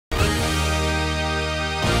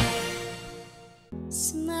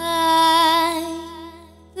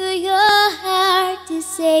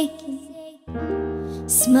forsaken.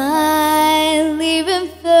 Smile even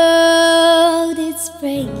though it's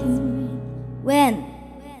breaking. When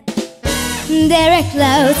there are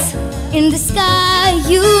clouds in the sky,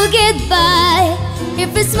 you'll get by.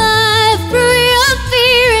 If you smile through your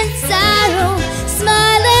fear and sorrow,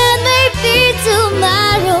 smile and maybe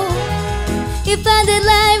tomorrow you find that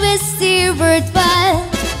life is still worthwhile.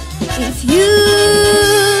 If you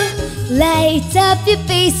light up your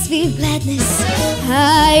face with gladness,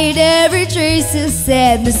 hide every trace of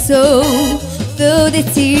sadness. So though the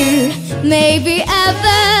tear may be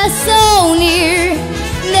ever so near,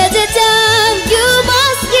 there's a time you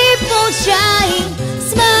must keep on trying.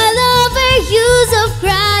 Smile over use of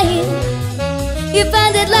crying. You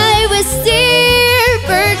find that life is still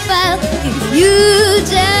worthwhile if you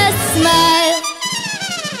just smile.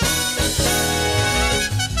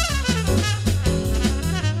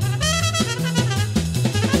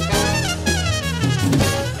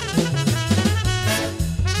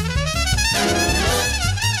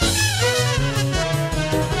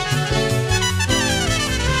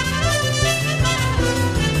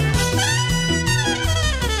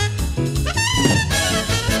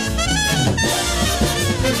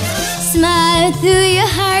 Smile through your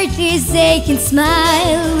heart is aching.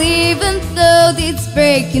 Smile even though it's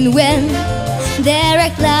breaking. When there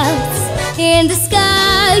are clouds in the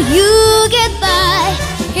sky, you get by.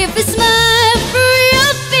 If you smile through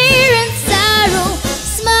your fear and sorrow,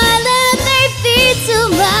 smile and maybe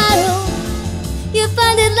tomorrow you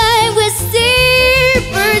find that life will still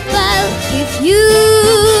worthwhile. If you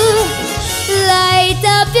light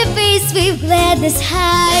up your face with gladness,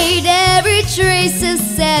 hide every trace of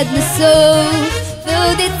sadness. So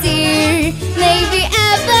though the tear may be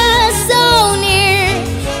ever so near,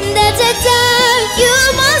 that's a time you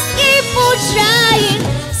must keep on trying.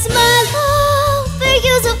 Smile over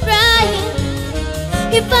use of crying.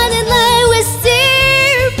 You find that life will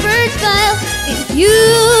still worthwhile if you